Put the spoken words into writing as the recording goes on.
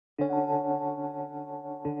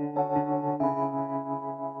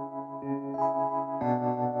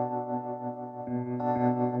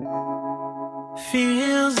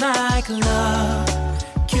love.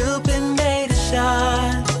 Cupid made a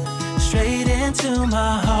shot straight into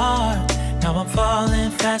my heart. Now I'm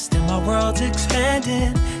falling fast and my world's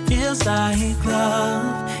expanding. Feels like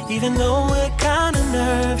love, even though we're kinda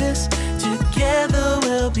nervous. Together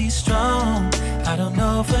we'll be strong. I don't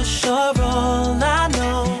know for sure, all I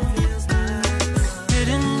know.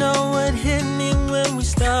 Didn't know what hit me when we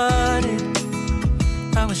started.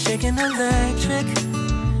 I was shaking electric,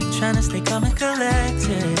 trying to stay calm and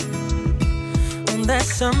collected. On that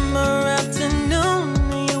summer afternoon,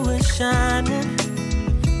 you were shining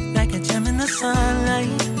like a gem in the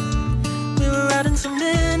sunlight. We were out until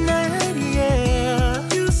midnight, yeah.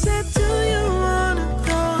 You said, do you wanna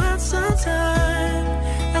go out sometime?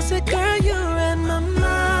 I said, girl, you read my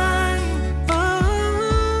mind.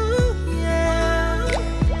 Oh, yeah.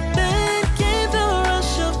 Then came the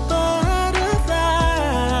rush of butterflies,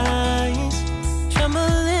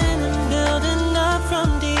 trembling and building up from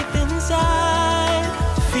deep inside.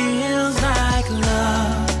 Feels like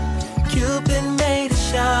love. Cupid made a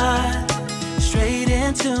shot straight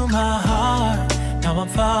into my heart. Now I'm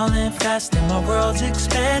falling fast and my world's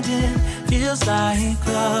expanding. Feels like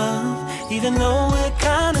love, even though we're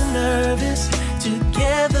kinda nervous.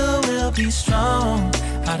 Together we'll be strong.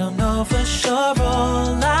 I don't know for sure,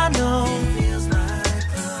 all I know.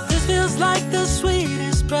 This feels like the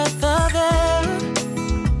sweetest breath of air.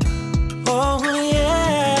 Oh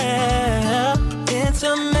yeah, it's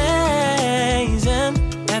amazing.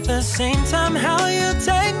 At the same time, how you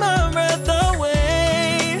take my breath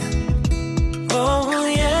away. Oh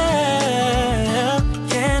yeah,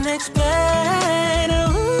 can't explain.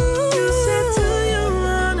 Ooh. You said, do you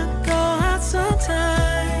wanna go out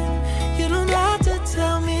sometime? You don't have to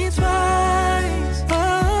tell me twice.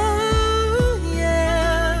 Oh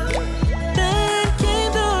yeah. Then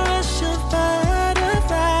came the rush of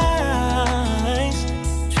butterflies,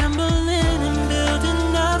 trembling and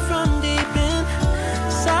building up from deep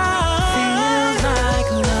inside. Feels like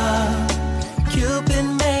love. Cupid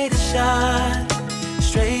made a shot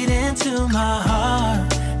straight into my heart.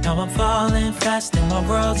 Now I'm falling fast and my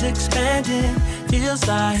world's expanding. Feels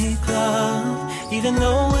like love, even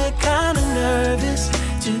though we're kinda nervous.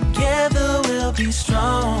 Together we'll be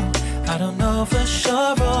strong. I don't know for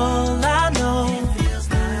sure, all